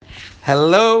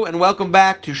Hello and welcome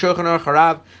back to Shulchan Aruch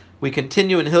Harav. We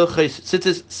continue in Hilchos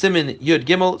Tzitzis Siman Yud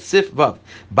Gimel Sif Vav.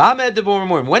 Ba'med Devor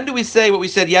Morim. When do we say what we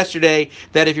said yesterday,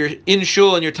 that if you're in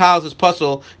shul and your tiles is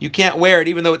puzzle, you can't wear it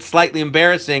even though it's slightly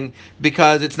embarrassing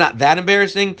because it's not that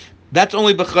embarrassing? That's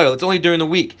only b'chayil. It's only during the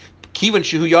week. Kivan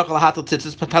shehu yachal hatal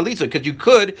tzitzis patalitza, because you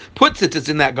could put tzitzis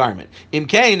in that garment.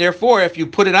 Imkain, therefore, if you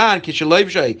put it on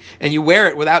kishalayvshay and you wear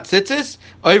it without tzitzis,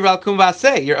 oyr al kum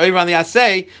v'aseh, you're oyr on the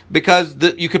aseh because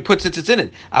you could put tzitzis in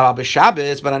it. Aval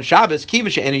b'Shabbos, but on Shabbos,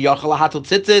 kivan she'enu yachal hatal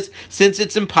tzitzis, since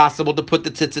it's impossible to put the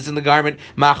tzitzis in the garment,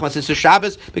 machmas is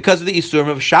Shabbos because of the isurim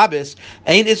of Shabbos.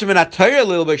 Ain isur v'natayr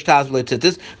little b'shtaz v'le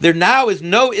tzitzis. There now is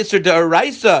no isur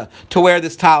de'oraisa to wear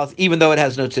this talis, even though it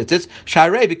has no tzitzis.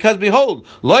 Sharei, because behold,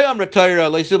 loyam. When is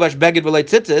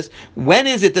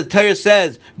it that the Torah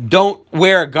says don't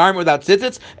wear a garment without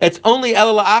tzitzis? It's only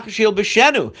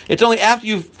it's only after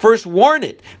you've first worn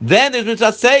it. Then there's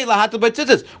mitzvah say lahatul by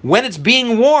tzitzis. When it's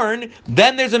being worn,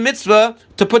 then there's a mitzvah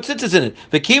to put tzitzis in it.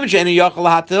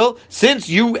 Since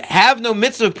you have no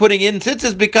mitzvah of putting in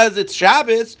tzitzis because it's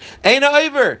Shabbos, ain't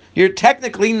over. You're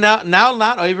technically now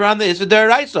not over on the Issa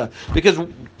Deraisa, because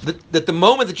that the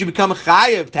moment that you become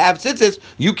chayiv to have tzitzis,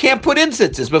 you can't put in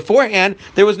tzitzis. Beforehand,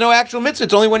 there was no actual mitzvah.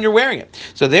 It's only when you're wearing it.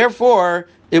 So therefore,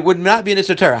 it would not be an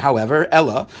Isser Torah. However,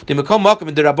 Ella, the Mekom Malkim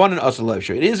in Derabanan Asalosh.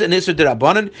 It is an Isser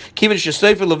Derabanan, Kivin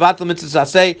Shesayfer Levatel Mitzvah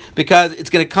Aseh, because it's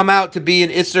going to come out to be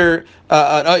an Isser.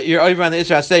 You're over on the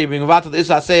Isser Aseh. You're being Levatel the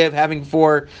Isser Aseh of having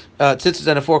four tzitzis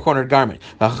and a four-cornered garment.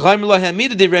 But the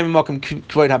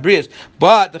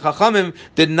Chachamim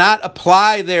did not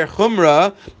apply their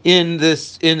chumrah in the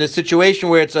situation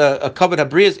where it's a kavod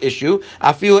habriyas issue.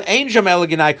 I feel ein sham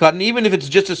elaganai cotton, even if it's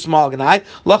just a small ganai.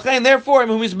 Lachain, therefore,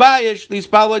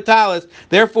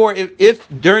 therefore, if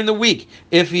during the week,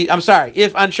 if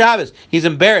on Shabbos he's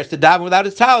embarrassed to daven without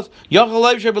his talis, he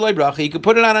could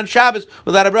put it on Shabbos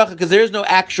without a bracha, because there is no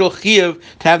actual chiyuv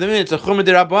to have them in. It's a chumrah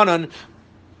derabanan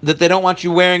that they don't want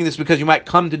you wearing this because you might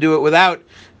come to do it without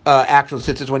actual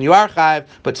tzitzis when you are chayiv.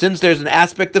 But since there's an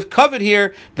aspect of covet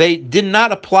here, they did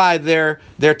not apply their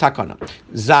takana.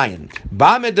 Zayin.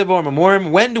 Ba'med devor memorim.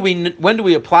 When do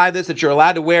we apply this, that you're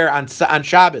allowed to wear on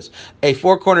Shabbos a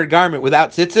four-cornered garment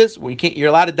without tzitzis? You're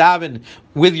allowed to daven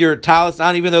with your talis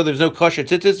on, even though there's no kosher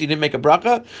tzitzis, you didn't make a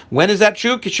bracha. When is that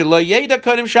true? Because you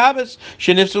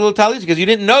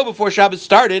didn't know before Shabbos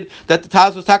started that the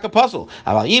talis was takapuzzle.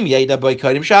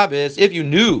 If you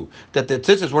knew that the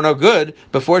tzitzis were no good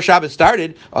before Shabbos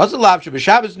started, also lav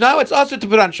Shabbos. No, it's also to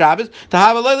put on Shabbos to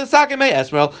have a leila sakemei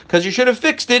esmel, because you should have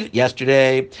fixed it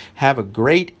yesterday. Have a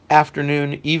great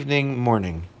afternoon, evening,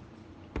 morning.